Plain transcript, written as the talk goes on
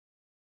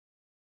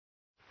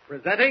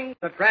Presenting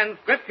the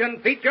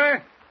transcription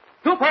feature,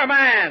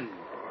 Superman!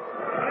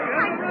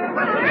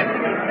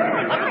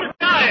 Up in the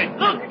sky!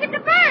 Look! It's a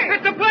bird!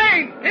 It's a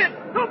plane! It's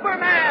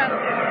Superman!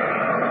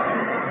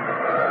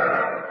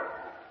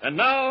 And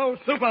now,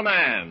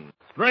 Superman,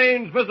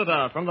 strange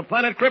visitor from the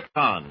planet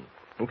Krypton,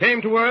 who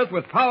came to Earth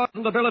with powers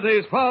and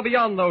abilities far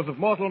beyond those of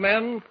mortal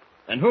men,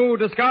 and who,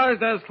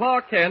 disguised as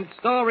Clark Kent,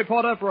 star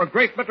reporter for a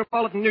great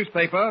metropolitan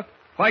newspaper,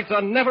 fights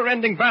a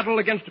never-ending battle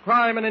against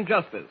crime and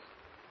injustice.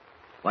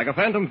 Like a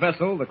phantom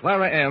vessel, the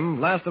Clara M,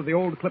 last of the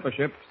old clipper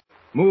ships,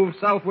 moves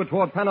southward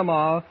toward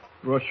Panama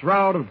through a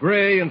shroud of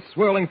gray and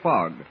swirling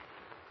fog.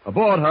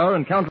 Aboard her,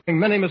 encountering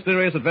many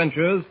mysterious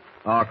adventures,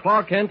 are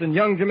Clark Kent and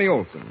young Jimmy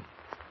Olsen.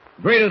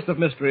 Greatest of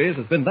mysteries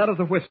has been that of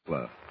the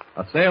Whistler,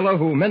 a sailor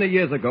who many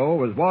years ago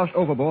was washed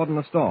overboard in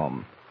a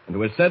storm, and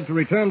who is said to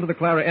return to the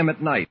Clara M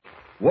at night,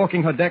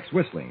 walking her decks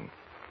whistling.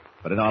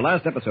 But in our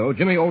last episode,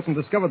 Jimmy Olsen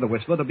discovered the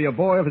Whistler to be a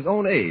boy of his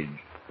own age,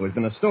 who has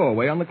been a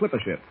stowaway on the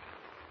clipper ship.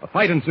 A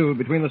fight ensued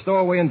between the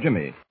stowaway and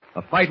Jimmy,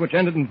 a fight which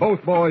ended in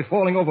both boys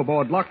falling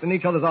overboard, locked in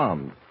each other's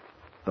arms.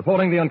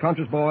 Supporting the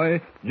unconscious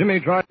boy, Jimmy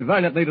tried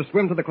valiantly to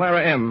swim to the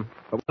Clara M,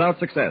 but without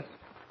success.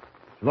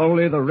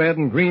 Slowly, the red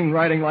and green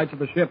riding lights of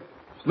the ship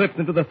slipped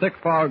into the thick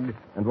fog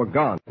and were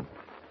gone.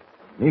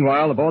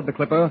 Meanwhile, aboard the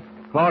clipper,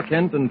 Clark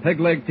Kent and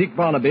Peg-Leg Teak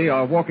Barnaby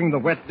are walking the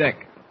wet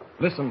deck.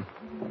 Listen.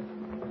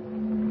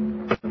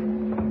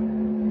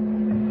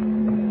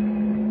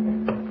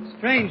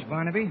 Strange,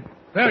 Barnaby.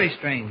 Very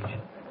strange.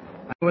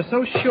 I was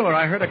so sure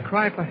I heard a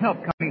cry for help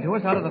coming to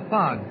us out of the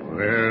fog.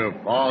 Well,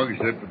 fog's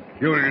a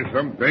peculiar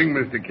something,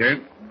 Mr.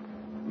 Kent.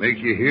 Makes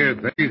you hear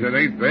things that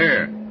ain't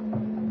there.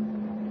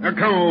 Now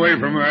come away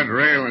from that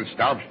rail and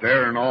stop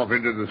staring off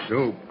into the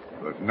soup.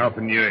 There's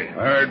nothing you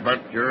heard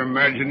but your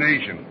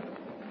imagination.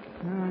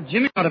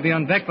 Jimmy ought to be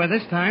on deck by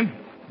this time.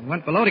 He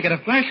went below to get a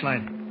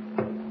flashlight.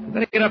 You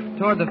better get up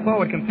toward the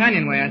forward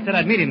companionway. I said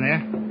I'd meet him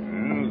there.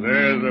 Well,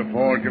 there's the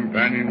forward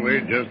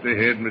companionway just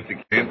ahead, Mr.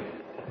 Kent.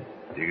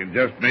 You can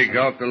just make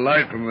out the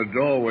light from the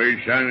doorway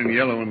shining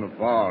yellow in the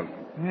fog.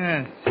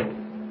 Yes.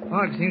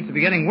 Fog seems to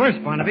be getting worse,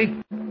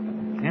 Barnaby.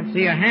 Can't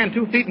see a hand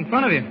 2 feet in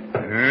front of you.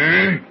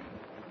 Eh?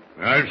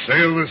 I've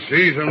sailed the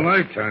seas a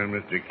lifetime,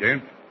 Mr.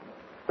 Kent.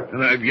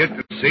 And I've yet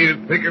to see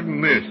it thicker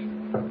than this.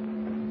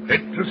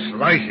 Fit to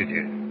slice it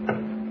yet.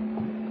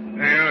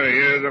 Well,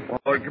 here's the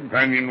forward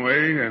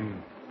companionway,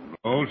 and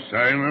no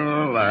sign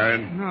of a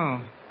line.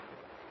 No.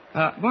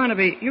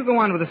 Barnaby, you go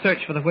on with the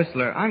search for the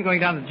Whistler. I'm going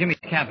down to Jimmy's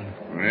cabin.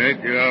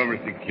 Right you are,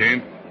 Mr.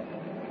 Kent.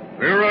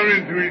 We'll run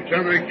into each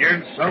other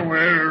again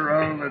somewhere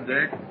around the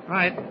deck.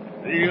 Right.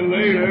 See you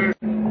later.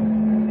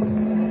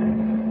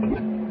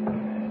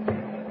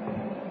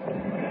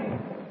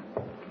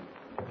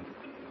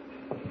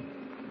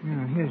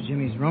 Now, here's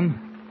Jimmy's room.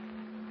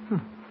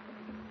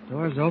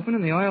 Door's open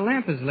and the oil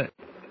lamp is lit.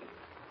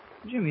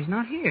 Jimmy's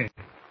not here.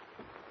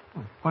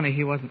 Oh, funny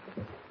he wasn't...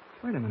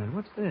 Wait a minute,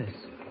 what's this?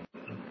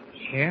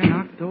 Chair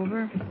knocked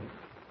over?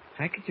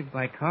 Package of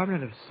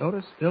bicarbonate of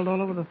soda spilled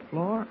all over the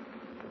floor?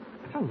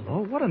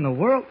 Hello, what in the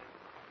world?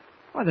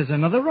 Why, there's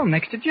another room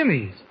next to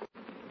Jimmy's.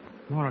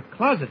 More a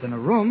closet than a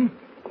room.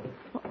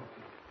 Oh,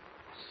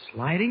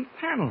 sliding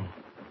panel.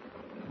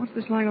 What's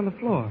this lying on the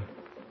floor?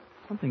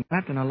 Something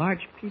wrapped in a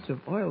large piece of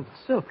oiled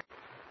silk.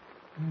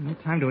 No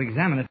time to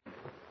examine it.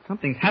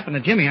 Something's happened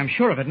to Jimmy, I'm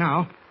sure of it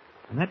now.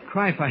 And that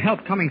cry for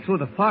help coming through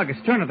the fog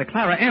astern of the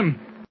Clara M.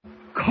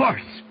 Of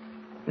course.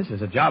 This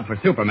is a job for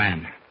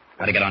Superman.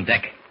 Gotta get on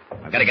deck.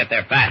 I've gotta get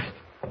there fast.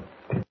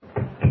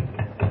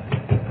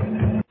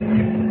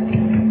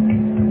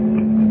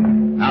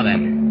 Now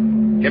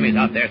then, Jimmy's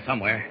out there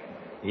somewhere.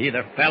 He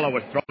either fell or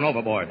was thrown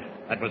overboard.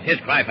 That was his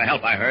cry for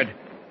help, I heard.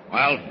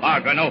 Well,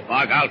 fog or no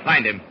fog, I'll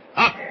find him.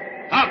 Up,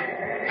 up,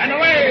 and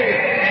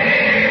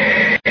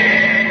away!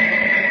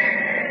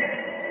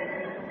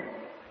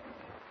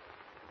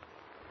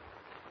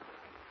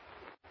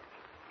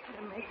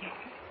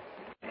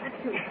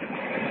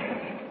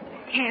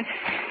 Can't.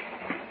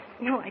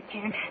 No, I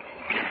can't.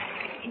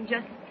 I can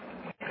just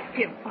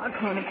see a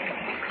foghorn of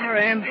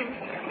Clara M.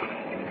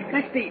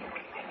 Must be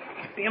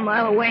a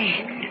mile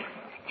away.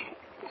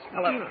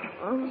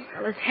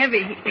 Fella's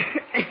heavy.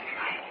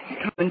 He's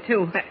coming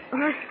too.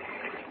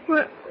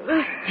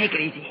 Take it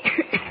easy.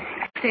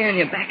 Stay on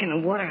your back in the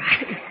water.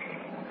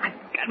 I've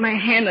got my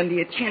hand under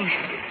your chin.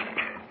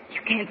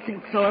 You can't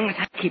sink so long as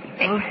I keep it.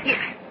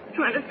 You're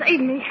trying to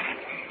save me.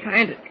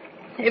 Trying to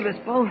save us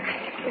both.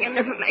 You'll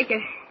never make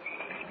it.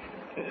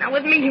 Not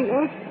with me, you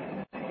won't.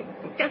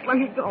 Just let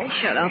me go.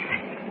 Shut up.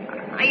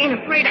 I ain't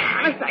afraid.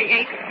 Honest, I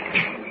ain't.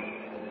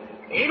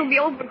 It'll be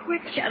over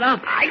quick. Shut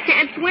up. I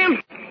can't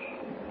swim.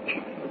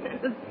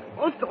 The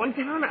boat's going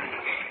down.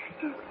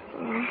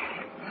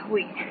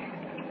 Wait.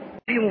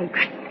 I won't.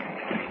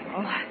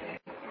 Oh,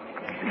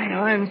 my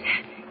arms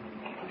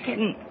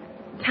getting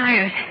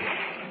tired.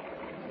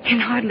 Can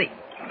hardly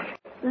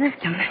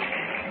lift them.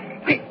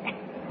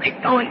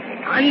 We're going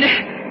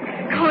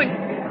under. Going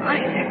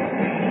under.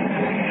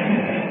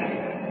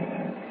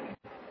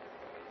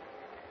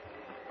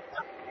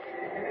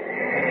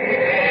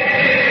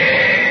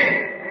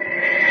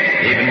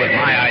 Even with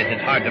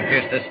hard to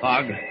pierce this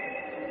fog.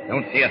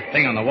 Don't see a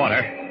thing on the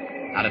water.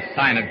 Not a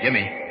sign of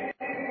Jimmy.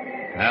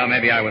 Well,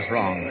 maybe I was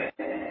wrong.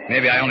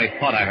 Maybe I only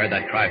thought I heard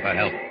that cry for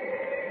help.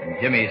 And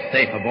Jimmy's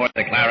safe aboard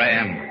the Clara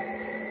M.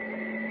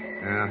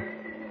 Now,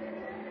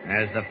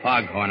 there's the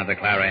foghorn of the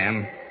Clara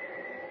M.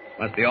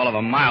 Must be all of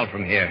a mile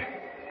from here.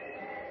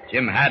 If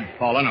Jim had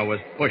fallen or was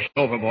pushed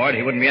overboard,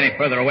 he wouldn't be any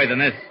further away than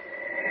this.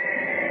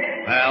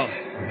 Well,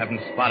 I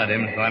haven't spotted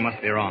him, so I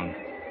must be wrong.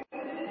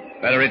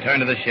 Better return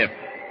to the ship.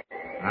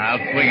 I'll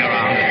swing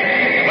around.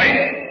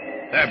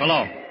 Wait! There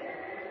below.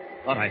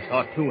 Thought I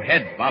saw two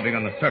heads bobbing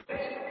on the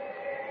surface.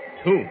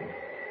 Two.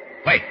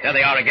 Wait, there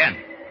they are again.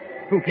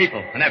 Two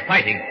people, and they're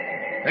fighting.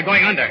 They're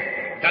going under.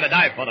 Gotta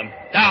dive for them.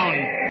 Down!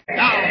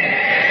 Down!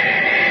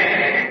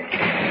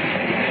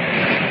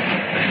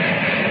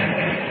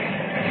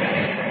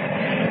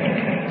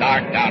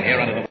 Dark down here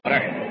under the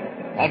water.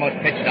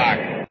 Almost pitch dark.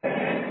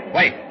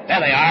 Wait, there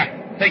they are.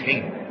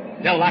 Sinking.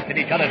 Still locked in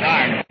each other's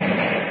arms.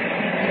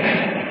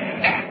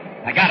 There,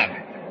 I got him.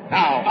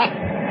 Now, up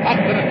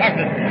to the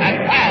surface, and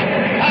fast,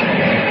 up!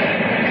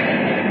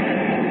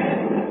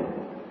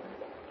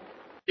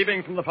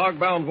 Keeping from the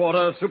fog-bound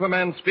water,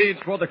 Superman speeds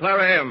toward the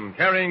Clara M,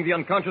 carrying the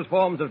unconscious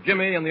forms of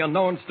Jimmy and the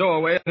unknown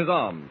stowaway in his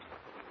arms.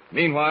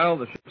 Meanwhile,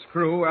 the ship's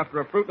crew, after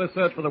a fruitless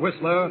search for the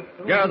Whistler,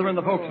 gather in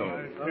the forecastle.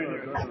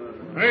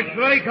 It's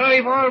like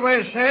I've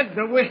always said,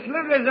 the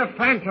Whistler is a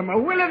phantom, a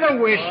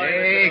will-o'-the-wisp.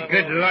 Hey,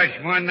 good lush,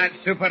 man, that's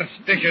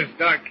superstitious,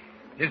 Doc.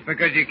 Just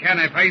because you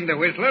cannot find the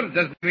Whistler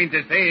doesn't mean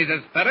to say he's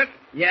a spirit.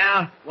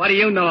 Yeah? What do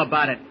you know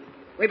about it?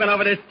 We've been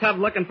over this tub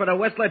looking for the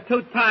Whistler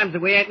 2 times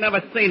and we ain't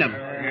never seen him.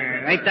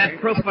 Ain't that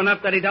proof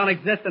enough that he don't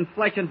exist in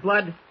flesh and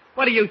blood?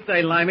 What do you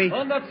say, Limey?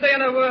 I'm not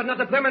saying a word,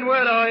 not a blimmin'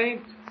 word, I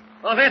ain't.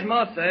 I've had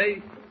my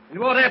say. And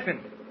what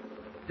happened?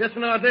 Just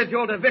when I did you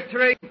all to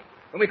victory,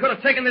 when we could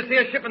have taken this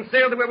here ship and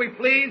sailed to where we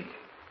pleased,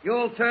 you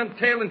all turned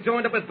tail and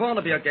joined up with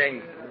Barnaby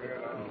again.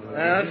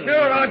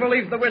 Sure, I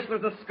believe the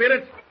Whistler's a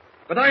spirit,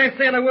 but I ain't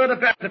saying a word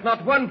about it,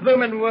 not one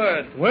bloomin'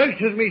 word. Well,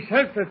 'tis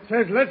myself that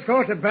says let's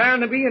go to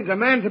Barnaby and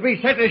demand to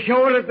be set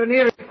ashore at the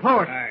nearest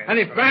port. And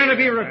if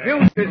Barnaby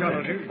refuses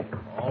us...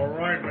 All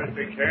right,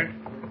 Mr. Kent.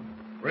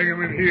 Bring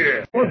him in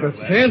here. Oh, the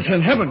saints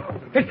in heaven.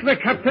 It's the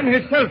captain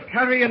himself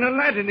carrying a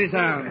lad in his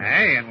arms.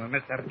 Aye, and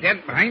with Mr.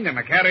 Kent behind him,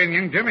 carrying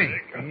young Jimmy.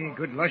 Hey,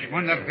 good lush,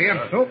 man, they're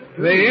fair soap.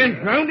 They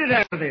ain't drowned,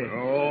 are they?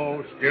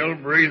 Oh, still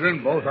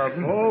breathing, both of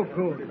them. Oh,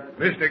 good.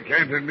 Mr.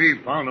 Kent and me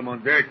found them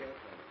on deck.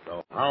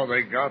 So how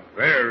they got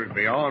there is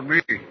beyond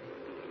me.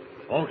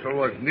 Forecastle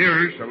was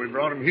nearest, so we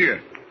brought them here.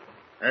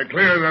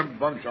 Clear them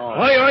bunks off.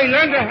 Aye,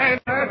 lend a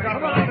hand, lad.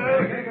 Come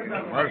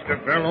on. Must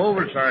have fell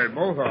overside,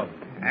 both of them.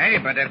 Hey,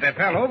 but if they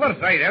fell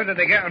overside, how did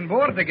they get on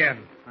board again?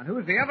 And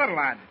who's the other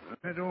lad?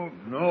 I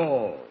don't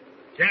know.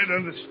 Can't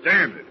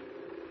understand it.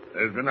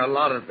 There's been a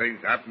lot of things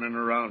happening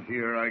around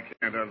here I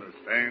can't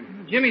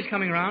understand. Jimmy's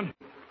coming around.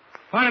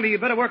 Barnaby, you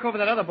better work over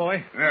that other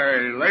boy.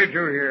 Hey, lay to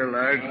here,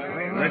 lads.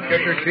 Let's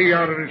get the sea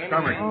out of his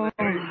stomach. Oh,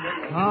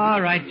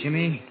 all right,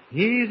 Jimmy.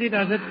 Easy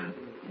does it.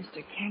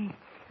 Mr. King,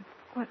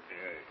 what?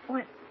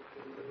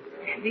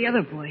 The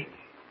other boy,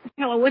 the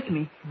fellow with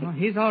me. Well,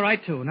 he's all right,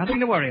 too. Nothing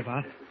to worry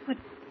about.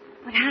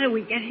 But how did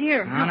we get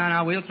here?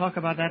 No. We'll talk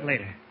about that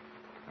later.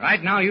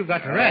 Right now, you've got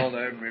to rest. Oh,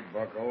 then, me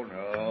bucko.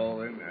 No,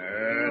 then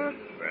that's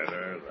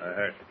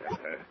better.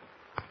 That.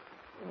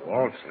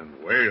 Waltz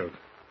and Wales.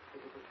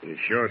 You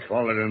sure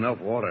swallowed enough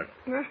water.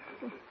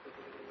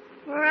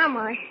 Where am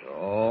I?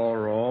 All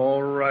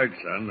right,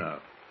 son. Now,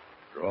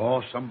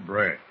 draw some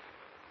breath.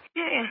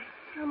 Yeah,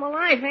 I'm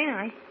alive, ain't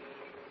I?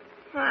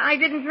 I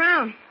didn't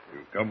drown.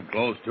 You've come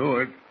close to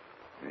it,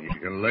 and you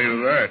can lay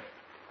to that.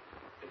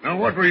 Now,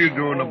 what were you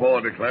doing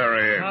aboard the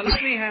Clara M? Now,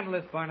 let me handle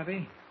this,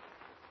 Barnaby.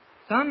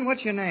 Son,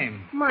 what's your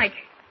name? Mike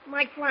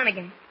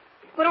Flanagan.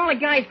 But all the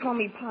guys call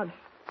me Pug.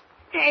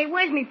 Hey,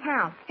 where's me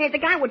pal? Hey, the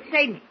guy would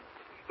save me.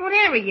 Oh,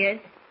 there he is.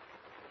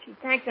 Gee,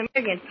 thanks a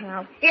million,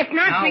 pal. If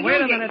not Now, for you...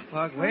 wait a minute,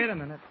 Pug. Wait a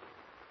minute.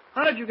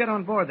 How did you get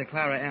on board the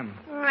Clara M?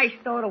 I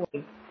stowed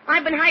away.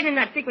 I've been hiding in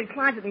that secret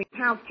closet in my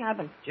pal's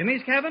cabin.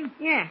 Jimmy's cabin?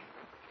 Yeah. Is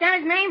that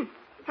his name?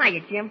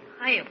 Hiya, Jim.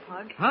 Hiya,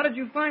 Pug. How did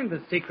you find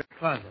the secret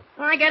closet?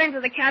 Well, I got into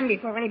the cabin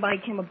before anybody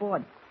came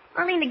aboard.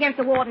 I leaned against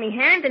the wall with my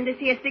hand and to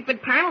see a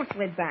secret panel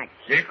slid back.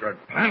 Secret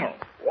panel?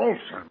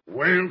 Waltz and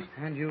Wales?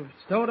 And you've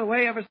stowed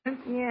away ever since?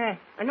 Yeah,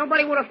 and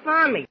nobody would have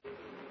found me.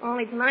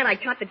 Only tonight I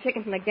caught the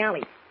chicken from the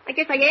galley. I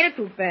guess I ate it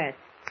too fast.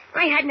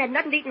 I hadn't had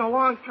nothing to eat in a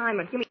long time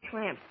and Jimmy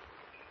clamps.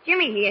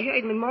 Jimmy here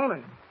heard me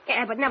moaning.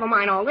 Yeah, but never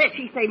mind all this.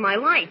 He saved my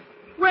life.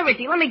 Where is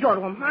he? Let me go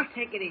to him, huh?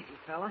 Take it easy,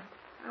 fella.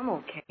 I'm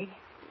okay.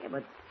 Yeah,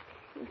 but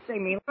he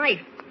saved me life.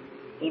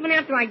 Even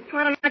after I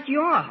tried to knock you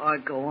off. Oh,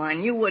 go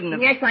on. You wouldn't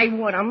have... Yes, I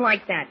would. I'm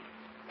like that.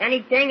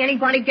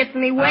 Anybody gets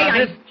in my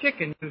way, This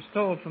chicken you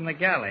stole from the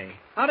galley.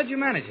 How did you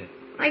manage it?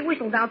 I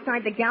whistled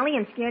outside the galley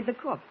and scared the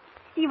cook.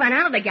 He ran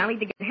out of the galley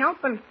to get help,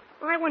 and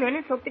I went in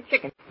and took the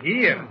chicken.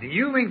 Here, do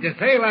you mean to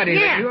say, laddie,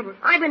 that Yeah, you're...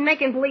 I've been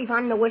making believe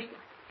I'm the Whistler.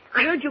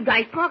 I heard you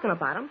guys talking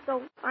about him,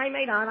 so I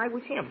made out I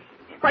was him.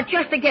 But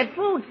just to get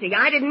food, see,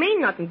 I didn't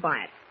mean nothing by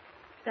it.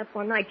 Except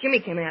one night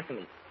Jimmy came after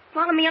me.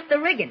 Followed me up the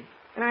rigging.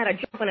 and I had a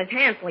jump in his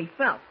hand so he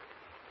fell.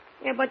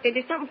 Yeah, but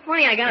there's something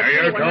funny I gotta Now, tell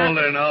you. you're what told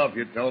happened. enough.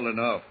 You're told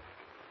enough.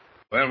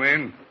 Well,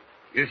 men,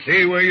 you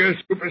see where your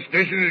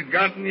superstition has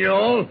gotten you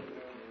all?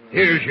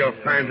 Here's your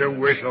phantom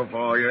whistle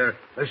for you,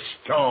 a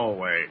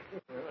stowaway.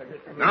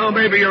 Now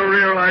maybe you'll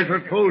realize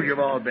what fools you've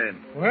all been.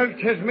 Well,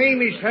 'tis me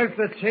myself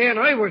that's saying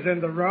I was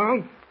in the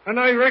wrong, and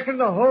I reckon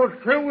the whole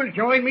crew will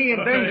join me in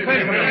them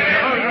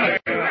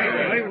sentiments.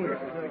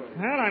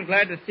 Well, I'm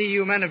glad to see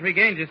you men have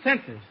regained your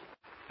senses.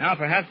 Now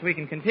perhaps we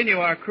can continue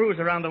our cruise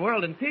around the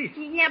world in peace.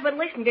 Yeah, but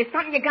listen, there's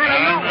something you gotta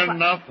know. And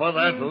enough for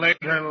that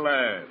later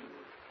lad.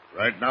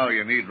 Right now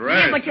you need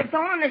rest. Yeah, but you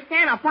don't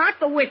understand about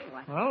the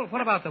whistler. Well,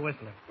 what about the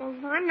whistler? Well,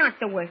 I'm not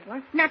the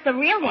whistler. Not the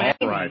real one.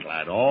 All right,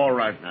 lad. All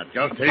right, now.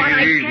 Just take But it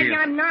I easy. tell you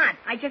I'm not.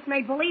 I just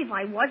made believe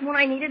I was when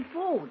I needed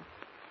food.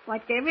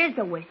 But there is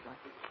a whistler.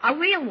 A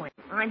real one.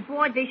 On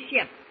board this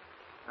ship.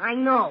 I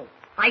know.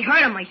 I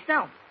heard him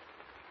myself.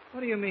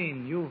 What do you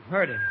mean, you've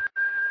heard him?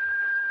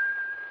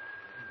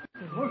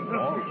 All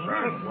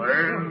right,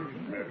 well.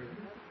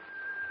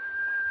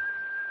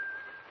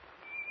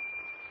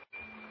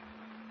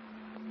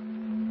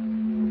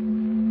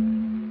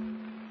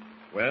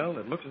 Well,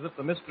 it looks as if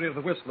the mystery of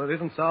the Whistler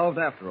isn't solved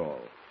after all.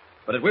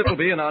 But it will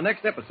be in our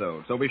next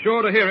episode, so be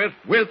sure to hear it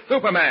with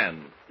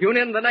Superman. Tune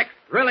in the next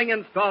thrilling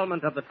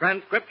installment of the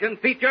transcription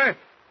feature,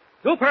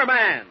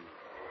 Superman.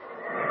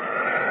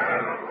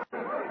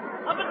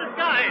 Up in the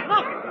sky,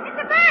 look!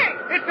 It's a bird!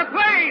 It's a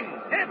plane!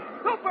 It's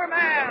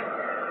Superman!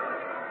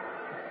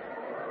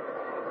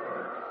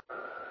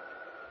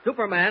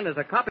 Superman is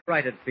a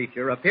copyrighted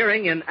feature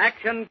appearing in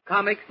Action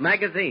Comics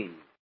magazine.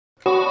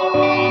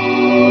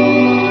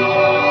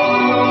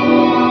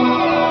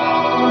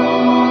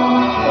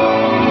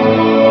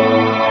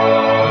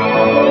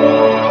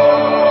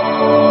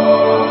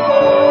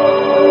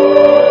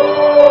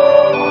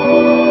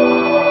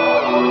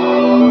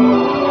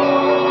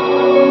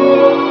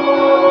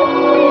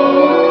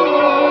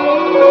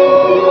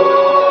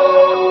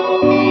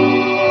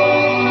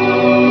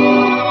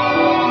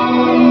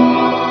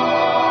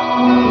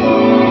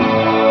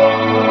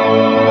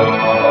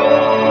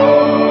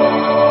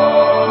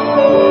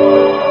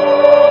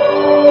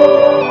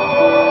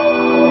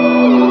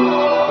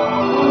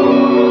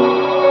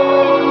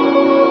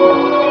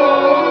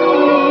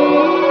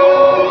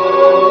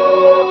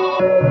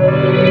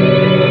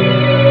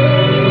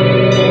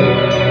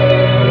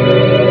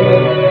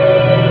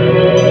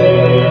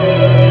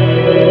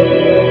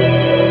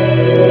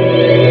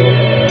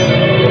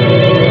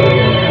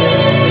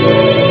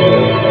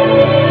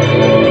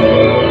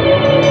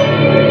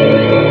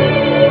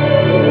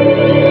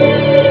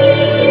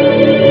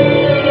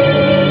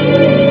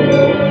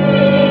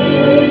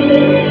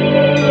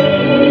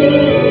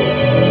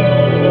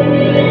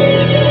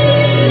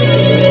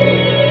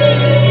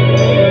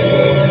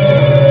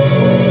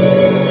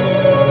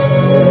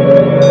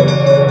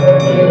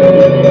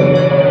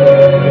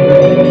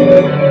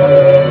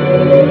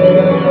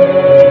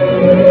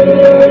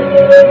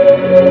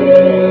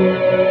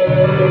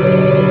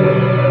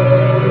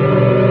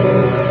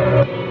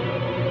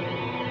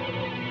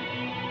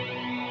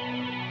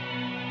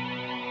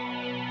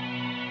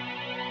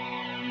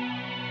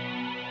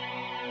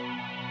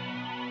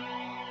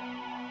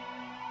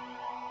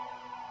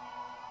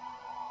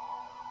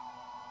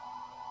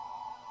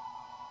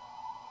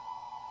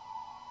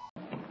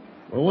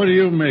 Well, what do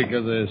you make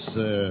of this,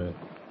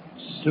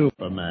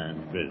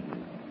 Superman business?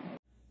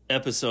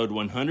 Episode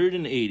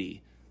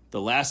 180,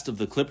 The Last of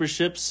the Clipper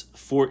Ships,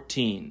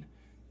 14,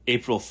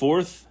 April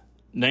 4th,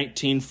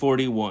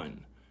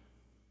 1941.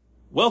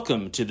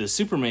 Welcome to the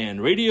Superman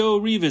Radio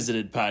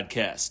Revisited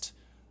podcast.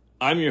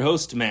 I'm your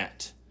host,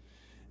 Matt.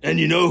 And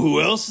you know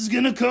who else is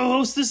going to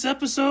co-host this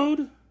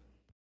episode?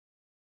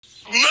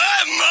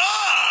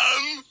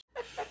 My mom!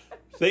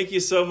 Thank you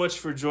so much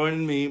for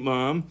joining me,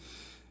 Mom.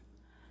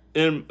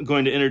 I'm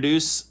going to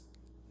introduce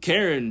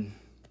Karen.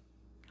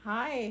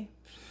 Hi.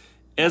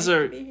 Nice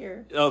to be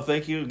here. Oh,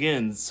 thank you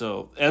again.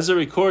 So, as I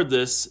record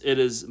this, it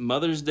is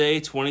Mother's Day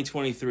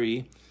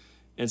 2023,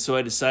 and so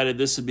I decided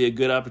this would be a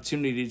good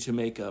opportunity to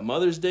make a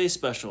Mother's Day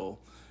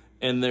special,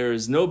 and there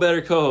is no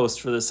better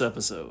co-host for this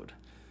episode.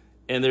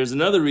 And there's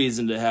another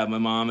reason to have my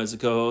mom as a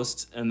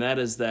co-host, and that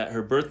is that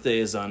her birthday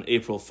is on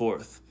April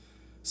 4th.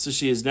 So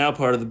she is now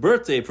part of the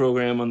birthday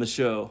program on the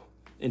show.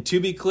 And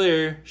to be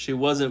clear, she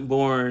wasn't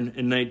born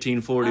in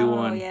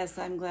 1941. Oh, yes,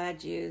 I'm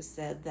glad you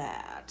said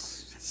that.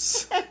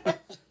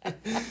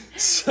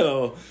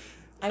 So...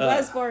 I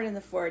was born in the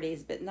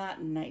 40s, but not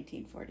in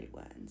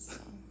 1941.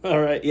 So. All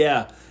right,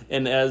 yeah.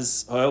 And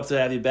as I hope to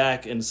have you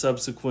back in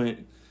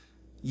subsequent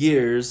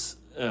years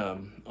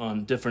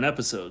on different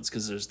episodes,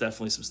 because there's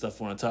definitely some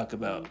stuff I want to talk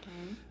about. Okay.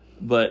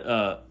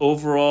 But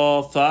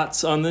overall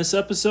thoughts on this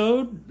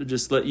episode?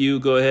 Just let you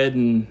go ahead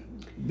and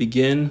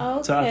begin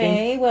talking.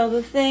 Okay, well,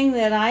 the thing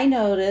that I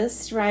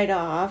noticed right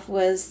off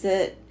was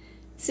that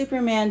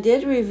Superman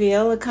did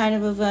reveal a kind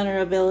of a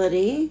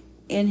vulnerability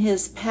in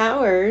his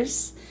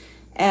powers,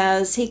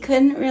 as he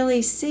couldn't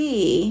really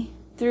see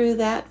through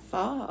that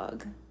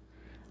fog.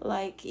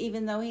 Like,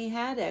 even though he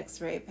had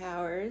X-ray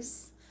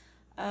powers,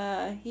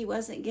 he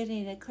wasn't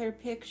getting a clear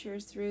picture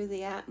through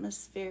the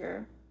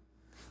atmosphere.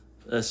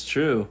 That's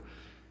true.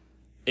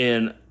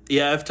 And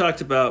yeah, I've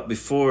talked about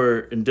before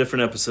in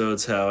different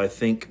episodes how I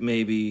think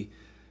maybe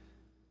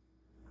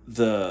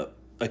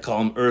I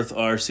call him Earth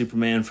R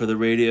Superman for the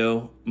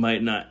radio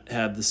might not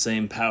have the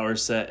same power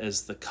set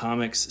as the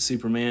comics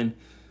Superman.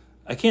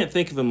 I can't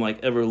think of him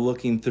like ever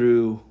looking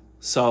through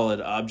solid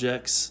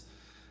objects.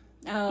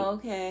 Oh,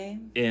 okay.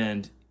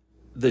 And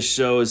the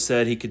show has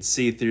said he could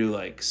see through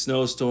like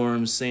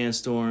snowstorms,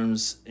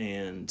 sandstorms,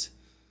 and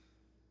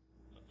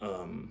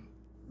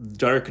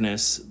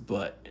darkness,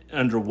 but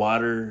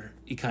underwater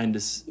he kind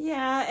of...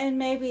 Yeah, and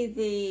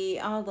maybe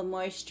all the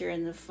moisture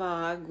in the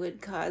fog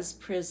would cause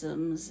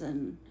prisms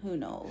and who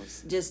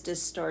knows, just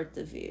distort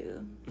the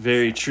view.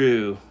 Very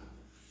true.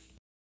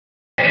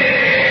 Even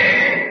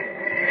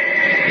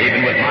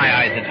with my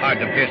eyes, it's hard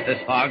to pierce this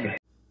fog.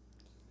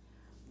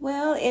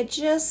 Well,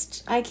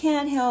 I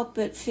can't help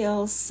but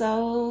feel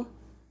so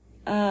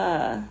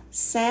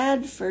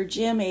sad for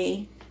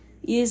Jimmy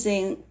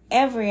using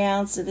every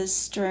ounce of his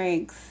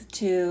strength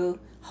to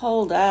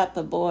hold up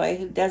a boy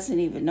who doesn't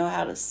even know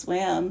how to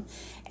swim,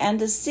 and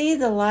to see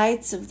the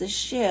lights of the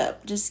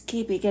ship just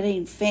keep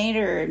getting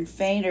fainter and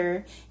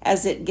fainter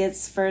as it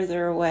gets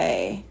further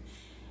away.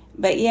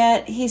 But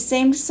yet he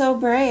seemed so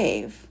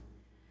brave.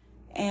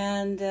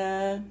 And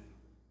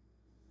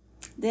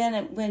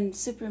then when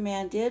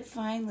Superman did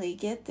finally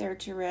get there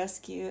to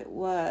rescue, it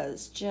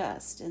was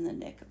just in the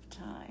nick of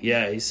time.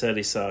 Yeah, he said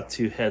he saw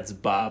two heads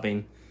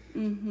bobbing.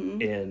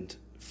 Mm-hmm. And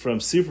from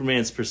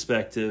Superman's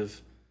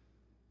perspective,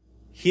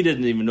 he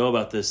didn't even know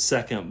about this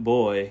second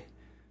boy.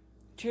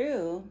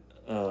 True.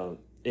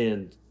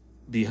 And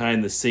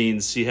behind the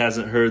scenes, she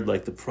hasn't heard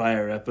like the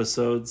prior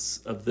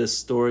episodes of this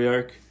story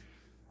arc.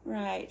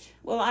 Right.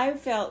 Well, I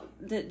felt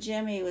that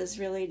Jimmy was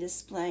really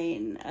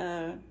displaying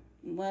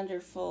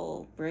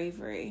wonderful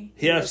bravery.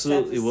 He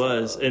absolutely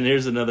was. And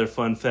here's another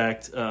fun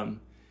fact.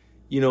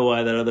 You know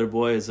why that other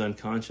boy is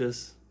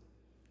unconscious?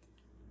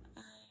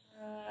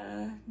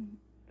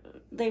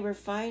 They were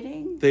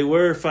fighting? They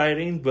were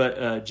fighting,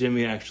 but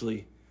Jimmy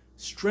actually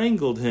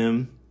strangled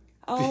him.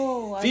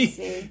 Oh, I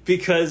see.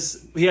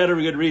 Because he had a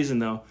good reason,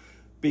 though.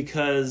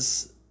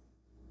 Because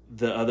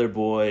the other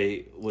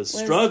boy was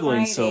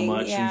struggling fighting, so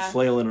much and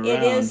flailing around.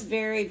 It is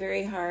very,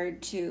 very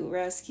hard to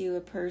rescue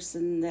a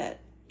person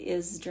that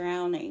is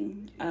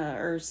drowning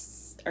or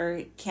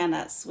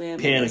cannot swim.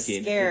 Panicking.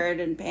 And scared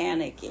and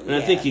panicking. And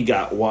I think he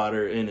got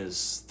water in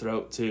his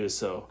throat, too,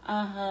 so...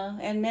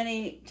 And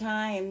many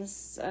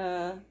times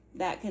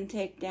that can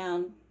take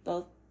down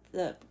both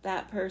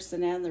that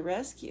person and the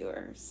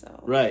rescuer,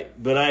 so... Right,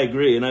 but I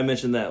agree, and I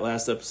mentioned that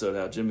last episode,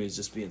 how Jimmy was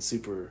just being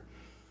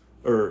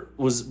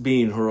was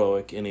being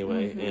heroic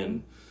anyway. Mm-hmm.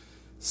 And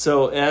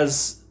so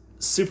as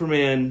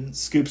Superman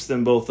scoops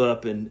them both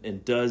up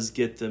and does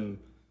get them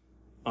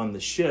on the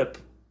ship,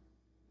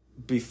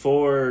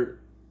 before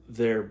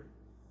they're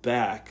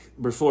back,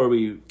 before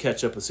we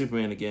catch up with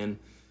Superman again,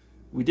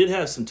 we did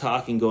have some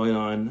talking going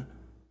on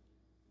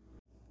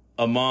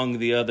among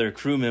the other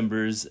crew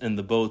members in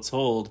the boat's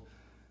hold,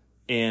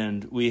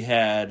 and we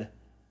had,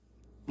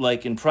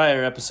 like in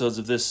prior episodes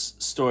of this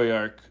story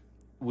arc,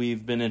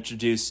 we've been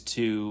introduced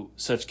to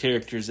such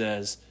characters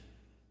as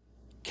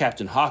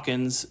Captain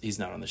Hawkins, he's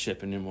not on the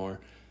ship anymore,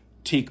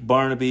 Teak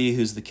Barnaby,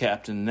 who's the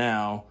captain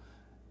now,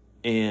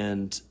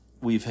 and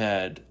we've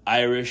had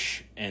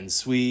Irish and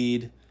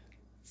Swede.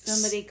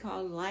 Somebody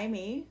called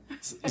Limey.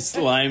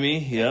 Slimy,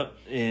 yep.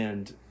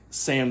 And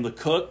Sam the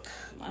Cook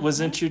was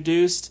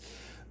introduced.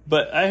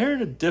 But I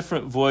heard a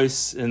different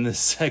voice in this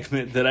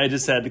segment that I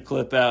just had to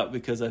clip out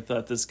because I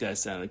thought this guy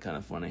sounded kind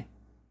of funny.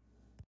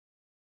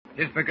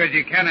 Just because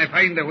you cannot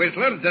find the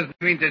Whistler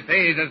doesn't mean to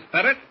say he's a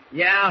spirit.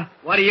 Yeah,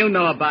 what do you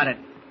know about it?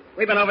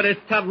 We've been over this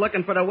tub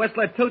looking for the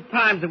Whistler 2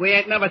 times and we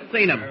ain't never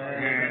seen him.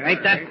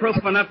 Ain't that proof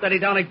enough that he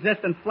don't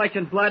exist in flesh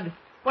and blood?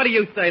 What do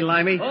you say,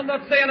 Limey? I'm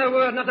not saying a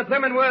word, not a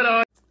blimmin'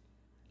 word.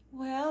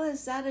 Well,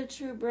 is that a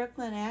true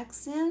Brooklyn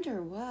accent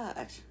or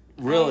what?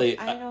 Really?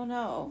 I don't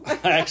know.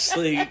 I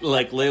actually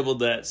labeled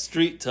that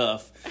street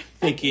tough,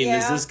 thinking,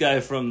 is this guy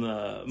from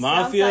the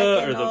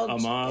mafia or a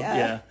mob?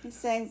 Yeah. He's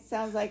saying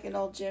sounds like an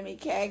old Jimmy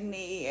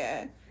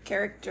Cagney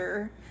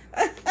character.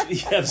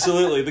 Yeah,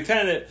 absolutely. The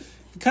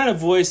kind of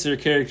voice or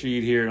character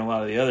you'd hear in a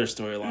lot of the other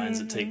storylines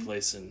that take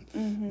place in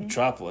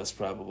Metropolis,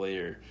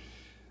 probably.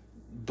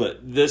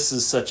 But this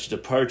is such a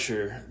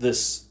departure,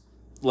 this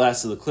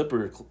Last of the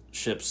Clipper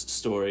ships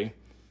story.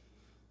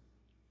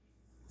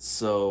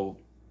 So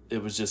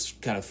it was just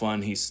kind of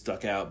fun. He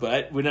stuck out.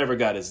 But we never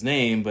got his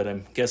name, but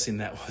I'm guessing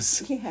that was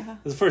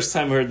the first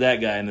time I heard that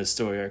guy in this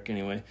story arc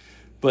anyway.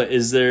 But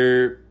is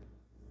there...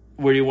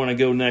 Where do you want to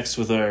go next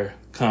with our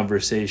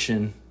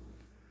conversation?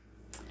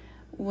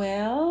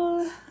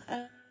 Well,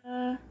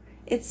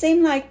 it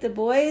seemed like the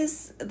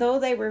boys, though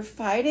they were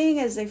fighting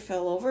as they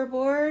fell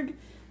overboard,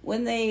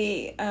 when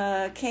they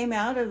came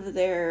out of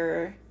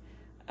their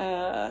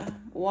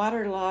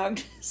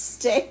waterlogged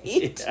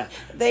state,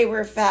 they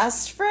were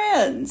fast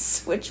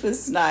friends, which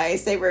was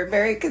nice. They were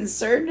very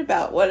concerned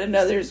about one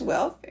another's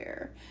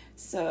welfare.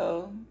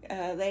 So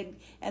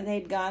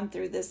they'd gone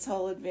through this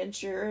whole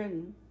adventure,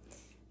 and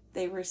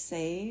they were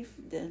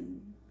saved,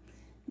 and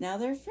now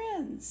they're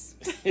friends.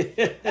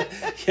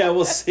 Yeah,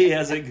 we'll see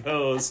as it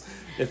goes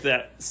if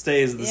that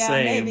stays the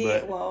same. Maybe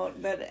it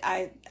won't, but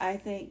I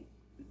think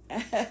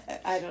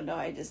I don't know.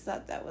 I just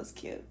thought that was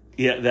cute.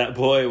 Yeah, that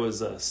boy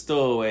was a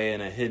stowaway in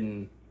a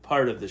hidden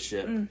part of the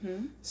ship,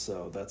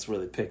 so that's where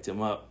they picked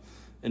him up,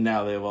 and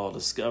now they've all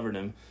discovered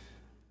him.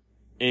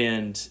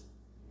 And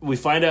we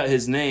find out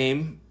his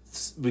name.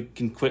 We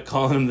can quit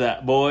calling him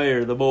that boy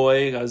or the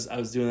boy. I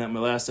was doing that in my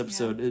last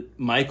episode.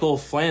 Michael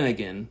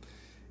Flanagan,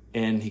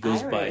 and he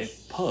goes by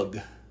Pug.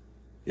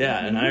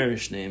 Yeah, an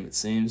Irish name, it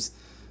seems.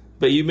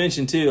 But you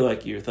mentioned, too,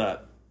 like you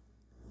thought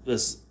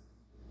this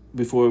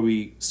before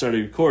we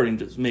started recording,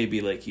 just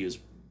maybe like he was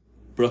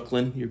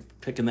Brooklyn. You're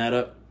picking that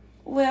up?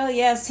 Well,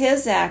 yes,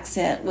 his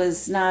accent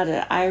was not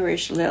an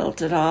Irish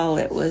lilt at all.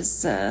 It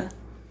was,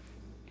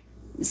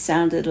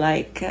 sounded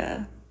like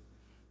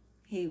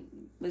he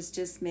was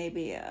just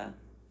maybe a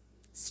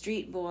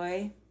street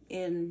boy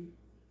in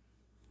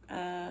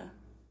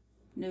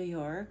New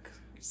York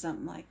or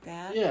something like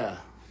that. Yeah.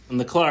 And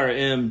the Clara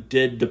M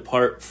did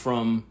depart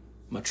from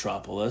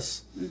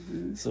Metropolis.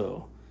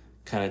 So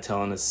kind of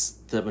telling us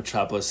that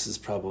Metropolis is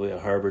probably a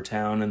harbor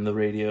town in the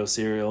radio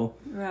serial.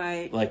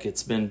 Right. Like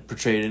it's been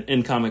portrayed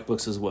in comic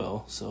books as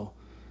well. So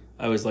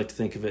I always like to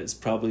think of it as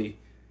probably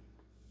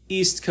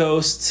East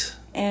Coast.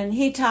 And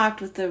he talked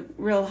with a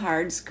real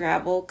hard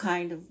scrabble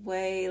kind of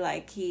way,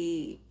 like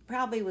he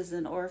probably was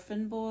an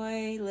orphan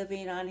boy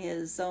living on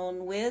his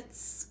own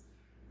wits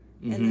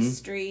in the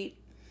street,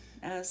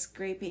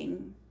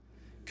 scraping.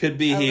 Could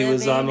be he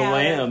was on the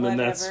lam, and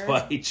that's whatever.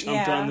 why he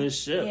jumped on this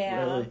ship.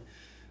 Yeah. Really,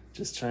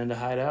 just trying to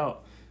hide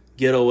out,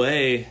 get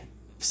away,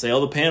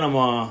 sail to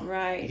Panama.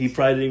 Right. He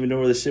probably didn't even know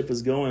where the ship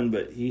was going,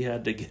 but he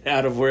had to get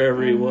out of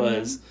wherever he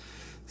was.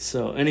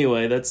 So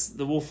anyway,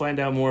 we'll find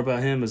out more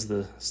about him as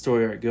the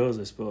story arc goes,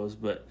 I suppose.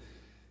 But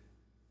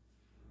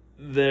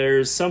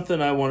there's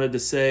something I wanted to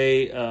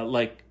say,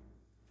 like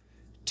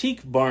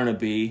Teak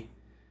Barnaby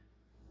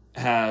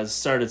has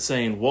started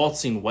saying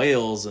waltzing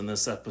whales in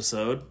this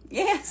episode.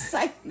 Yes,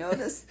 I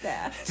noticed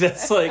that.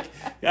 That's like,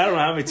 I don't know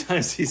how many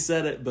times he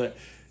said it, but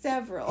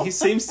several. He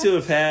seems to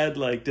have had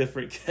like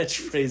different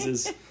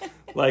catchphrases.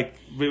 Like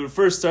when it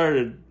first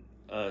started,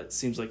 it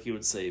seems like he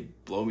would say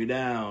 "blow me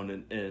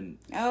down" and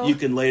 "you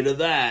can lay to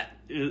that"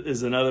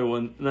 is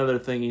another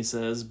thing he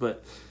says.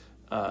 But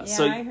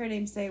so I heard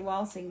him say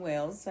 "waltzing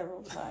whales"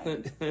 several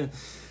times.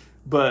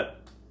 But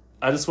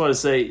I just want to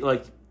say,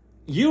 like,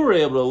 you were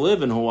able to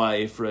live in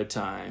Hawaii for a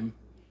time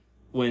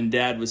when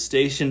Dad was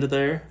stationed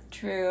there.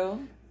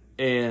 True.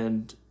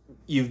 And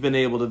you've been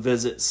able to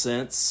visit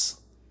since.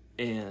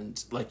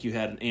 And like you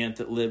had an aunt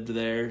that lived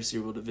there, so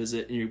you were able to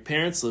visit. And your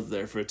parents lived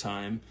there for a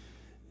time.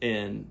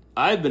 And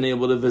I've been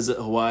able to visit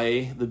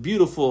Hawaii, the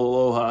beautiful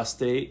Aloha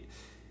State.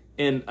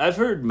 And I've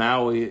heard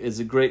Maui is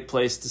a great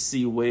place to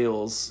see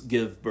whales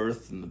give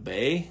birth in the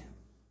bay.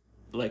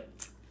 Like,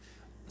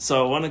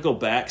 so I want to go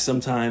back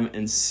sometime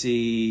and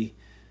see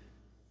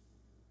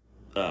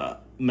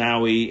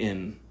Maui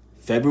in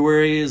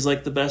February is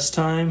like the best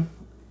time.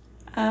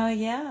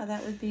 Yeah,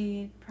 that would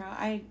be.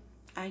 I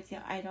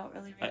don't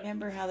really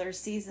remember how their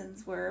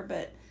seasons were,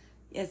 but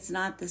it's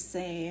not the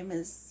same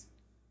as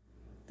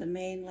the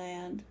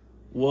mainland.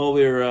 Well,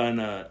 we were on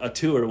a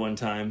tour one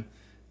time.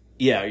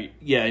 Yeah,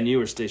 and you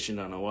were stationed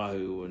on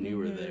Oahu when you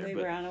were there. We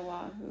were on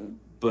Oahu.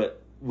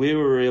 But we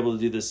were able to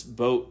do this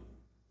boat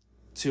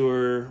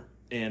tour,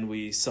 and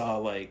we saw,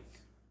 like,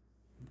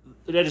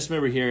 I just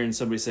remember hearing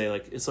somebody say,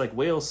 like, it's like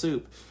whale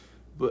soup.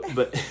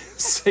 But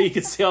so you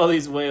could see all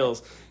these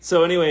whales.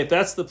 So anyway, if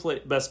that's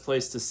the best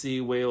place to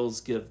see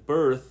whales give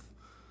birth,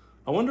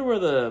 I wonder where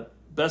the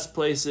best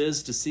place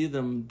is to see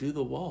them do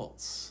the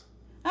waltz.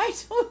 I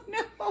don't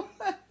know.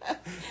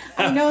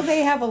 I know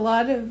they have a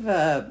lot of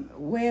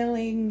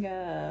whaling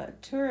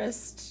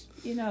tourist,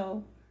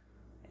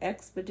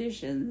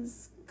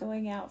 expeditions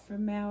going out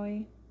from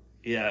Maui.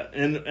 Yeah,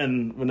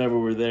 and whenever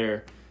we're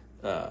there,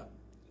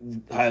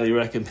 highly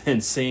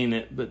recommend seeing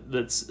it. But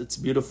it's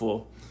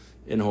beautiful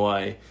in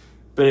Hawaii.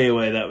 But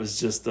anyway, that was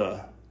just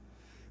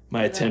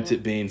my attempt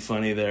at being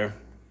funny there.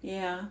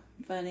 Yeah,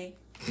 funny.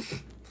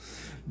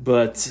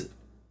 But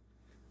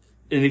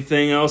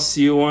anything else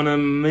you want to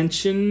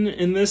mention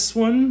in this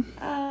one?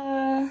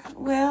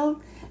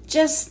 Well,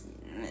 just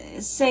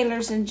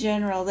sailors in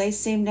general. They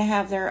seem to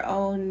have their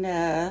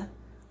own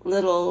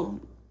little,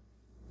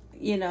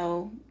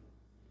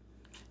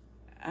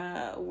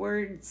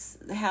 words,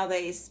 how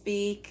they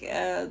speak,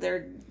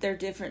 their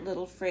different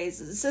little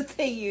phrases that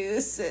they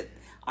use that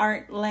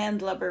aren't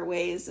landlubber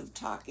ways of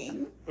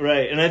talking.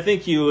 Right, and I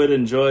think you would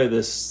enjoy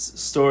this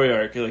story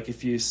arc, like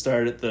if you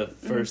start at the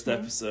first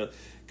episode,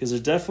 because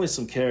there's definitely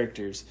some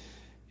characters,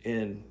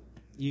 and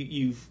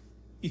you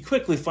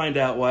quickly find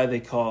out why they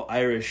call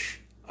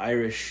Irish.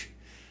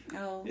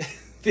 Oh.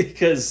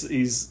 Because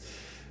he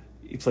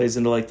plays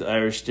into like the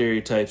Irish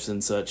stereotypes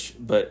and such,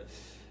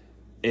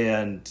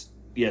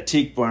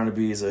 Teak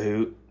Barnaby is a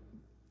hoot.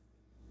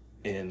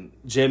 And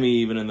Jimmy,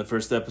 even in the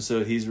first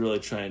episode, he's really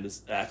trying to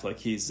act like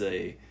he's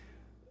a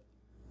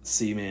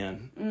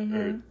seaman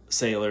or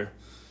sailor.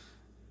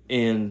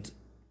 And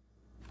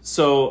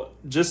so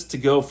just to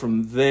go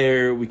from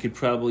there, we could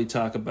probably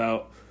talk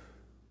about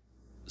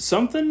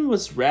something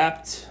was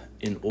wrapped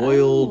in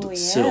oiled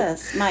silk.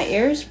 Yes, my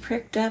ears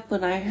pricked up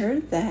when I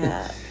heard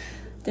that.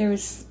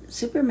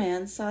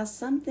 Superman saw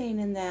something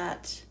in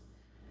that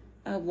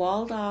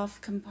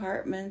walled-off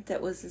compartment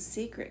that was a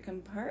secret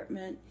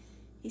compartment.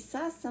 He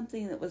saw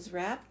something that was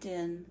wrapped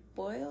in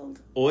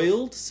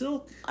oiled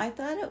silk? I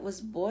thought it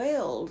was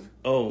boiled.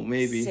 Oh,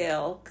 maybe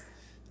silk.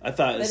 I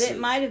thought, but it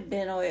might have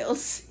been oiled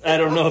silk. I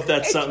don't know if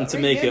that's something to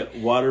make it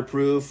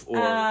waterproof or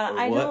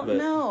I what. don't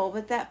know,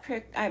 but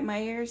that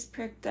my ears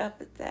pricked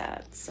up at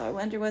that, so I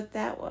wonder what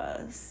that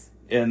was.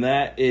 And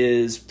that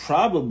is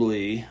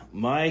probably,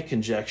 my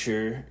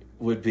conjecture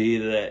would be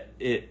that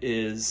it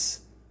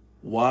is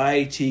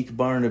why Teak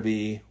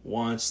Barnaby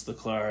wants the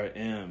Clara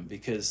M,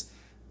 because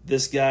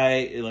this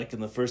guy, like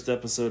in the first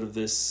episode of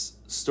this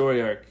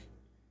story arc,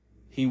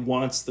 he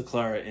wants the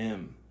Clara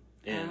M,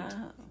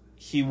 and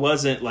he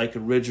wasn't like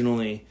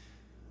originally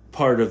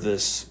part of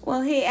this.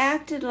 Well, he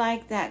acted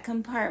like that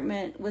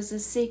compartment was a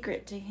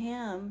secret to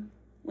him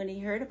when he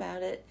heard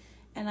about it,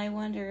 and I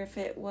wonder if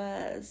it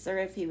was, or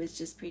if he was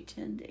just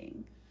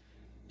pretending.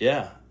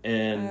 Yeah,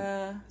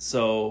 and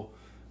so,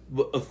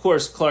 of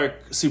course,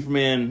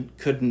 Superman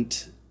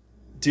couldn't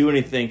do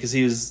anything because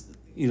he was,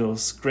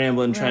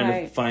 scrambling,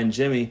 trying to find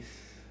Jimmy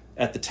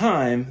at the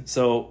time.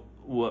 So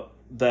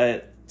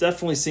that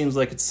definitely seems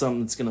like it's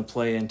something that's going to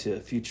play into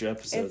future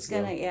episodes.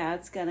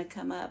 It's gonna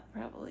come up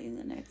probably in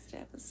the next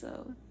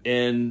episode.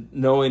 And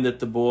knowing that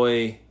the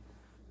boy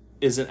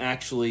isn't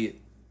actually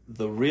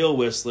the real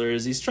Whistler,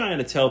 is he's trying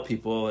to tell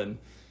people, and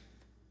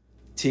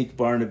Teak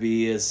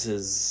Barnaby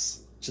is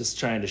just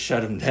trying to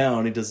shut him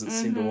down. He doesn't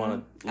seem to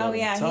want to let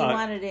him talk. He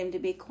wanted him to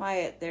be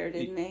quiet there,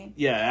 didn't he?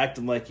 Yeah,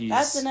 acting like he's...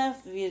 That's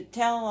enough if you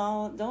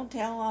don't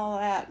tell all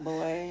that,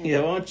 boy.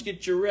 Yeah, why don't you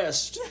get your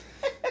rest?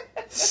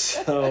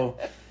 So,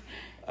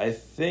 I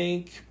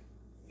think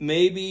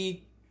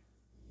maybe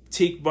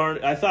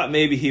I thought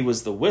maybe he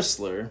was the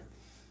Whistler.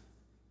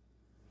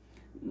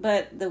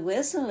 But the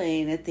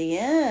whistling at the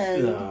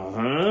end,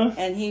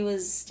 and he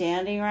was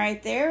standing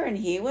right there, and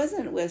he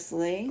wasn't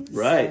whistling.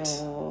 Right.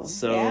 So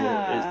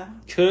it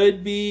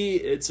could be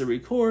it's a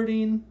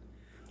recording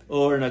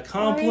or an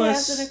accomplice. Or he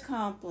has an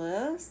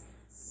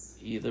accomplice.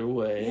 Either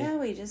way. Yeah,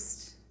 we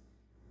just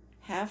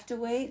have to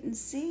wait and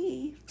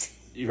see.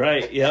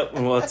 Right, yep,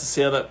 and we'll have to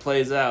see how that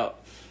plays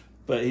out.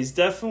 But he's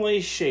definitely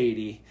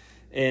shady.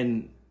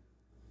 And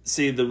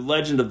see, the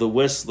legend of the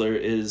Whistler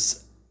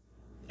is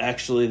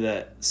actually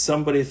that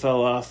somebody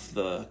fell off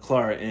the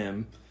Clara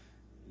M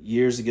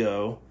years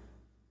ago,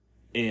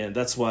 and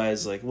that's why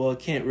it's like, well, it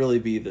can't really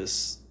be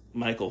this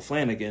Michael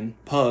Flanagan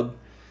pug.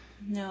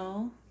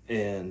 No.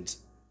 And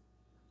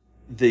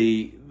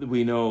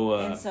we know,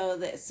 and so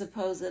that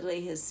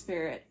supposedly his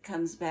spirit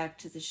comes back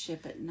to the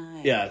ship at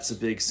night. Yeah, it's a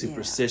big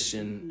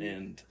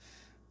superstition,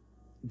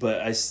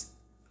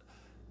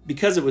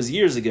 because it was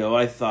years ago,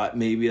 I thought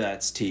maybe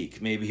that's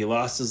Teak. Maybe he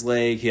lost his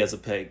leg. He has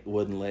a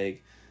wooden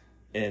leg.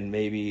 And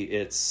maybe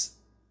it's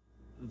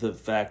the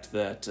fact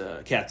that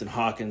Captain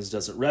Hawkins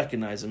doesn't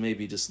recognize him.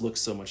 Maybe he just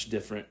looks so much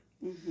different.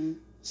 Mm-hmm.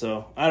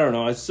 So, I don't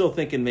know. I'm still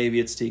thinking maybe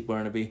it's Teak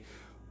Barnaby.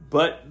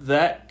 But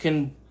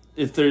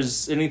if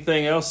there's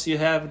anything else you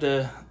have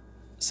to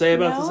say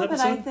about this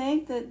episode? No, but I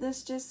think that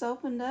this just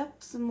opened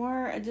up some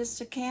more, just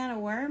a can of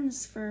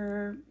worms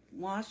for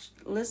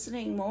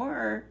listening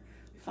more,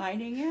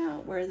 finding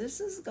out where this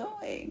is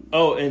going.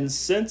 Oh, and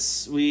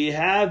since we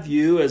have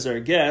you as our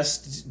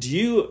guest,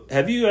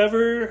 have you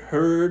ever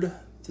heard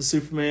the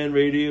Superman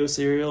radio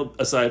serial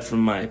aside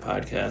from my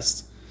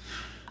podcast?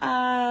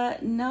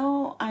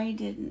 No, I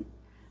didn't.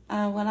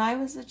 When I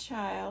was a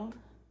child,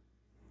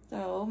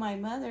 though, my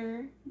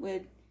mother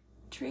would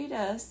treat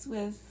us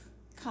with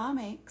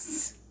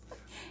comics,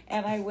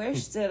 and I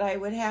wish that I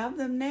would have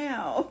them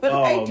now. But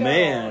I don't.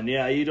 Man,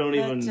 yeah, you don't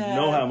even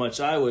know how much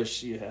I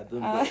wish you had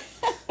them.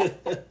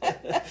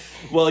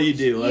 Well, you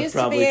do. I've probably told you. Used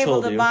to be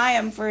able to buy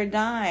them for a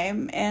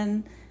dime,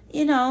 and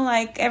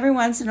like every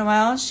once in a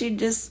while, she'd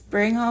just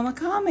bring home a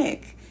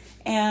comic,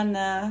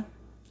 and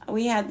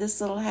we had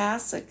this little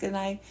hassock, and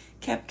I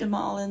kept them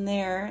all in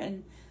there.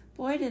 And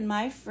boy, did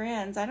my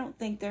friends, I don't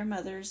think their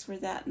mothers were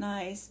that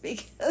nice,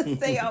 because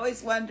they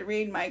always wanted to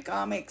read my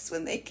comics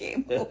when they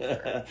came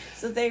over.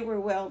 So they were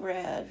well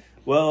read.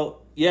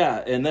 Well,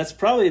 yeah, and that's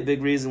probably a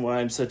big reason why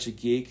I'm such a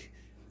geek.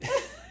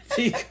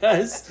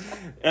 Because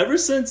ever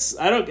since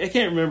I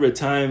can't remember a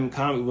time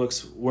comic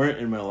books weren't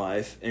in my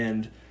life,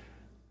 and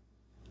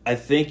I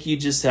think you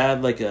just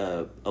had like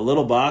a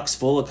little box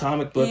full of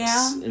comic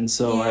books, and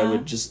so I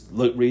would just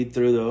read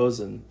through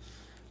those. And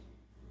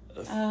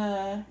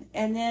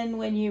then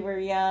when you were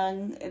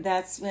young,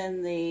 that's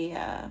when the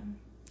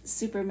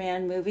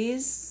Superman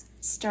movies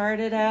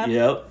started up.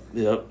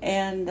 Yep.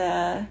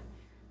 And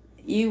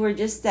you were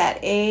just that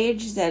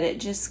age that it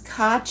just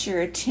caught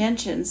your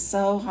attention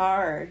so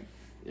hard.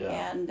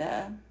 Yeah.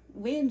 And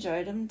we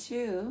enjoyed them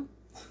too.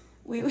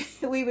 We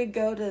would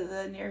go to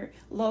the near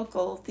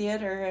local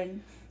theater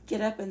and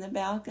get up in the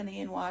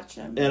balcony and watch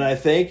them. And I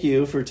thank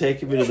you for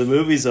taking me to the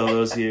movies all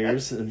those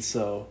years. And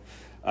so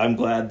I'm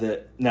glad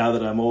that now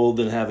that I'm old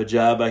and have a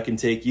job, I can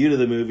take you to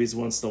the movies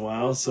once in a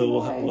while. So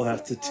we'll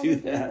have to do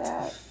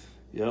that.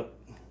 Yep.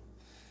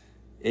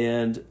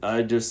 And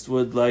I just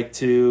would like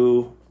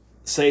to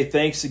say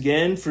thanks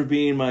again for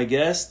being my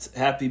guest.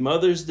 Happy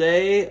Mother's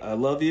Day. I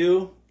love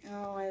you.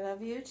 Oh, I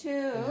love you too.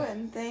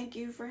 And thank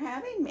you for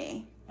having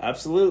me.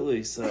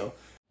 Absolutely. So,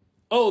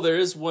 there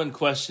is one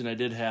question I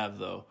did have,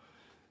 though.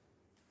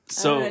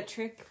 So a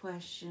trick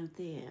question at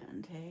the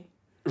end, hey?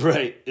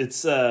 Right.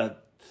 It's,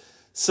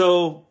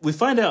 so we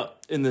find out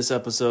in this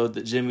episode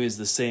that Jimmy is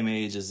the same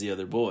age as the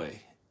other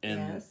boy.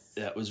 And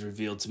that was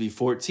revealed to be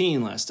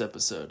 14 last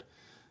episode.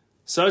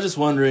 So I was just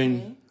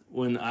wondering,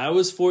 when I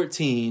was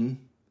 14,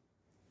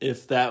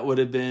 if that would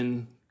have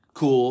been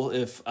cool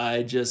if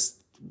I just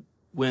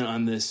went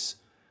on this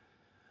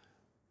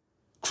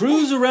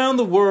cruise around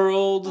the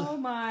world. Oh,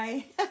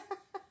 my.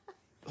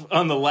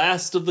 On the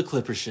last of the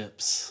Clipper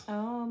ships.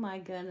 Oh, my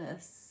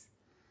goodness.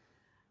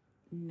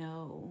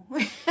 No.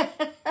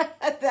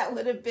 That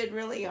would have been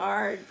really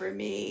hard for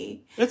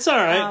me. It's all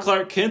right.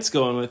 Clark Kent's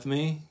going with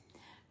me.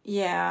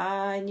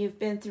 Yeah, and you've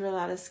been through a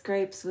lot of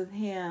scrapes with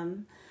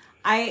him.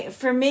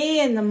 For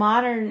me, in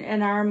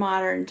our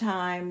modern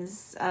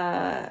times,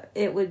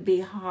 it would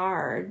be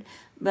hard.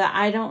 But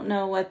I don't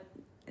know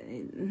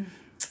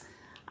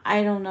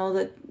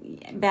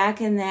that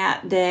back in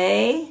that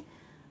day,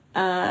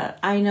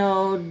 I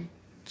know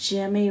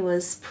Jimmy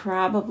was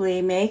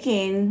probably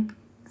making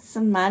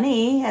some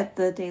money at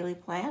the Daily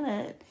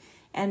Planet,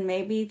 and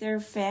maybe their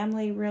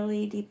family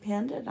really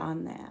depended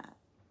on that.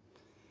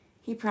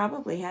 He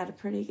probably had a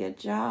pretty good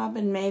job,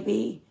 and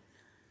maybe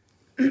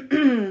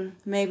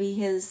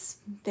his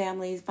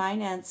family's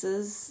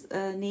finances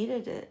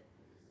needed it.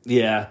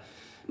 Yeah.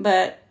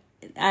 But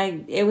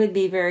it would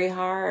be very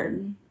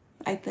hard,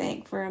 I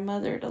think, for a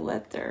mother to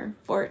let their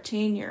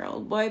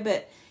 14-year-old boy.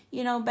 But,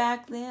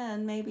 back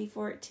then, maybe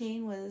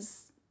 14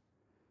 was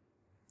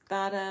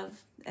thought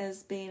of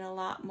as being a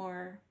lot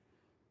more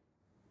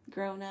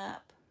grown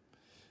up.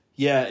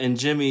 Yeah, and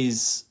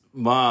Jimmy's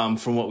mom,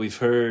 from what we've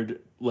heard,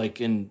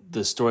 like in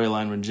the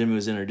storyline when Jimmy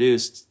was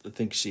introduced, I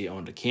think she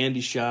owned a candy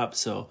shop,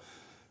 so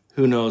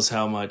who knows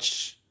how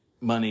much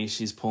money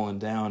she's pulling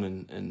down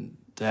and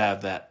to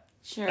have that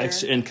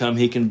extra income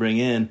he can bring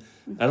in.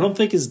 I don't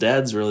think his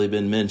dad's really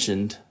been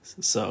mentioned,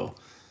 so.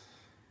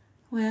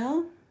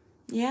 Well,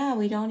 yeah,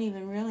 we don't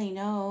even really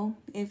know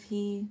if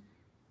he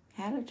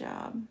had a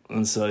job.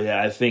 And so,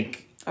 yeah, I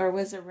think. Or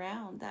was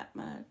around that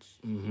much.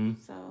 Mm-hmm.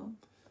 So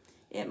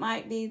it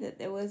might be that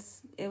it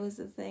was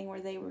a thing where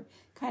they were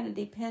kind of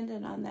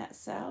dependent on that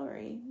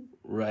salary.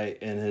 Right,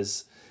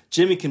 and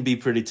Jimmy can be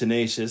pretty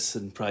tenacious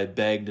and probably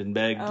begged to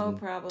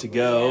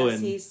go. Yes,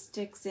 and he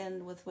sticks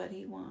in with what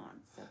he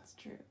wants. That's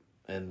true.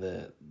 And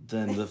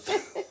then the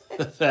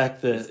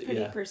fact that he's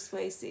pretty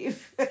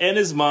persuasive. And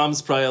his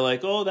mom's probably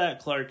like, "Oh, that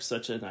Clark's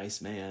such a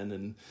nice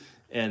man,"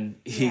 and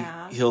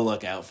he'll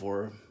look out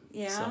for him.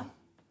 Yeah. So.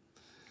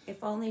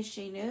 If only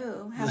she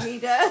knew how he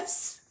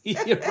does.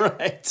 You're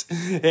right.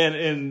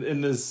 And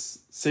in this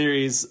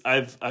series,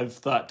 I've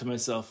thought to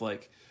myself,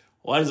 like,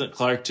 why doesn't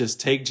Clark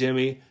just take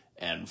Jimmy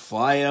and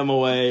fly him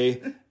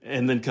away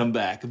and then come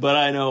back? But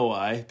I know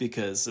why,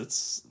 because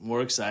it's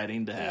more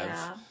exciting to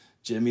have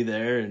Jimmy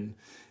there. And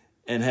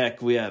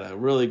heck, we had a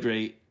really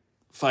great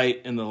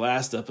fight in the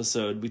last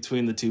episode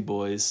between the two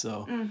boys.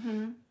 So,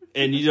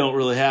 and you don't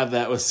really have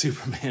that with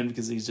Superman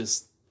because he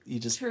just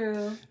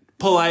True.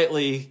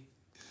 politely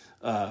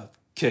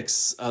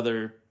kicks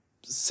other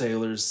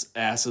sailors'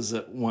 asses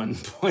at one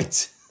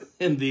point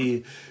in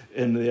the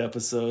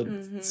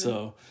episode.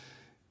 So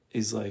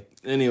he's like,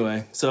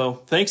 anyway.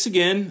 So thanks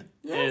again.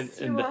 Yes,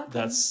 and you're welcome.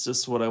 That's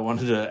just what I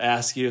wanted to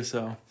ask you.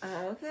 So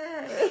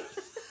okay.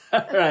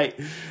 All right,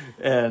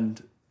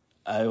 and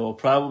I will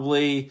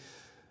probably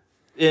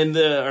end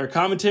our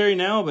commentary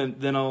now,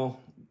 but then I'll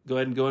go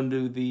ahead and go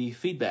into the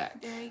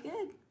feedback. Very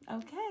good.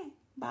 Okay.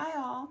 Bye,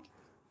 all.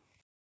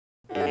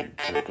 I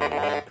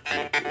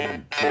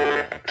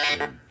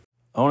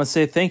want to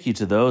say thank you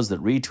to those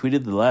that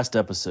retweeted the last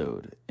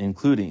episode,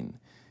 including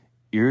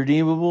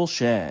Irredeemable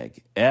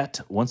Shag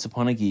at Once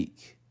Upon a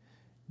Geek,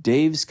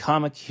 Dave's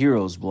Comic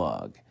Heroes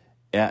blog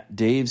at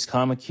Dave's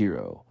Comic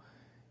Hero,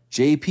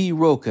 JP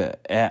Roca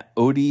at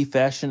OD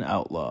Fashion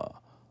Outlaw,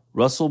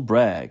 Russell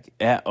Bragg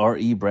at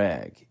RE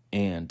Bragg,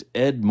 and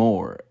Ed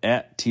Moore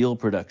at Teal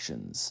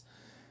Productions.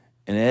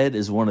 And Ed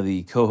is one of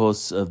the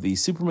co-hosts of the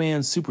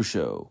Superman Super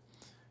Show,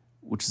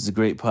 which is a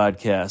great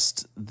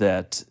podcast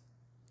that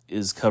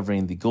is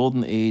covering the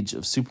golden age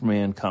of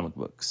Superman comic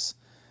books.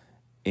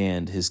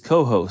 And his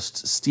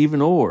co-host,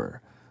 Stephen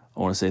Orr, I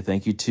want to say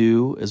thank you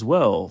to as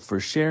well for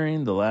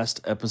sharing the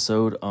last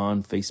episode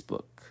on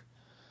Facebook.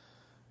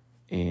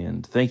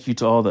 And thank you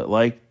to all that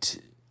liked,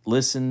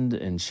 listened,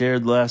 and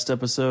shared the last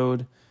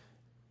episode.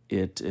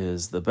 It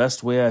is the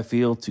best way I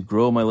feel to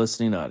grow my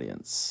listening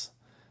audience.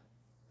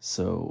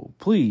 So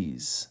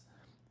please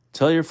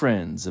Tell your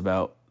friends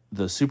about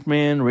the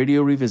Superman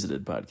Radio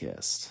Revisited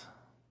podcast.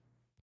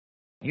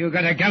 You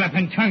got a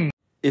galloping tongue.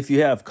 If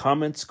you have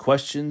comments,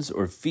 questions,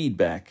 or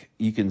feedback,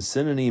 you can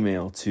send an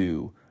email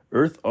to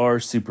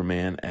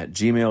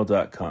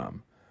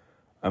earthrsuperman@gmail.com.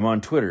 I'm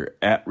on Twitter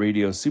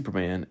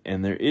 @RadioSuperman,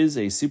 and there is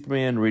a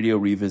Superman Radio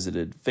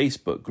Revisited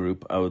Facebook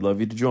group I would love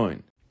you to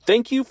join.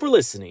 Thank you for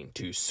listening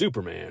to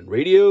Superman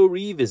Radio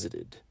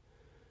Revisited.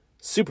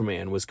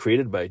 Superman was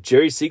created by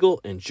Jerry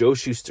Siegel and Joe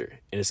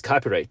Shuster and is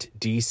copyright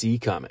DC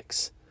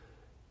Comics.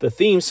 The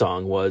theme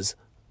song was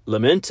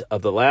Lament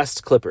of the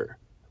Last Clipper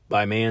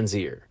by Man's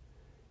Ear.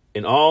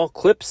 And all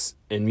clips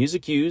and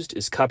music used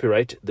is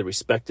copyright the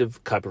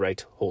respective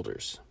copyright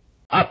holders.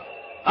 Up,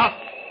 up,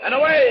 and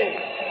away!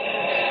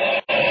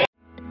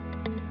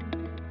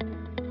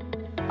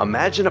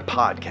 Imagine a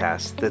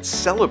podcast that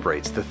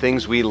celebrates the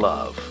things we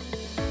love.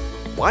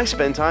 Why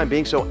spend time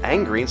being so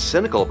angry and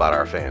cynical about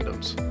our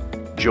fandoms?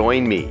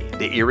 Join me,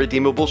 the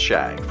irredeemable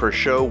Shag, for a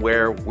show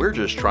where we're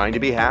just trying to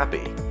be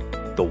happy.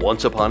 The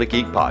Once Upon a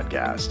Geek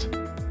podcast.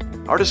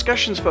 Our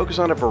discussions focus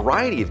on a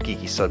variety of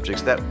geeky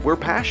subjects that we're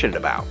passionate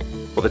about.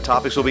 While the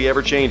topics will be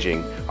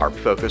ever-changing, our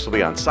focus will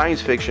be on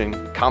science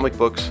fiction, comic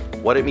books,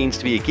 what it means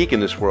to be a geek in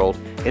this world,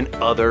 and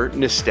other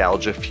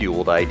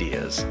nostalgia-fueled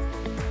ideas.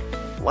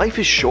 Life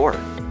is short.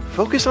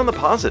 Focus on the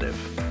positive.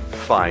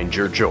 Find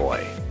your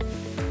joy.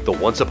 The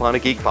Once Upon a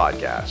Geek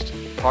podcast,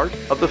 part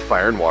of the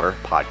Fire and Water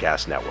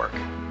Podcast Network.